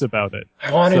requests about it.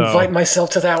 I want to So- invite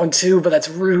myself to that one too, but that's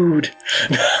rude.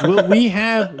 Well, we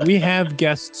have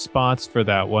guest spots for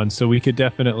that one, so we could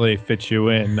definitely fit you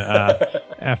in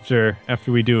after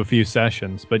we do a few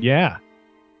sessions. But yeah.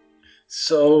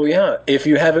 So yeah, if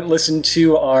you haven't listened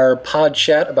to our pod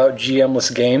chat about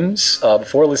GMless games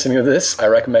before listening to this, I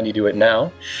recommend you do it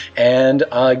now. And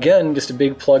again, just a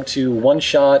big plug to One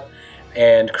Shot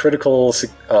and Critical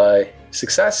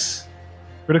Success.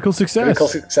 Critical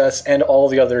Success. And all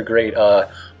the other great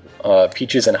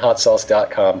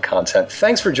peachesandhotsauce.com content.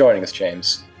 Thanks for joining us,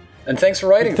 James. And thanks for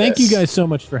writing Thank this. you guys so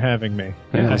much for having me.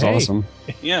 Yeah, that was Hey. awesome.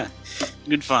 Yeah,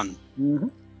 good fun.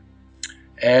 And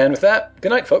with that,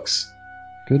 good night, folks.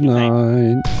 Good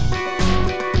night.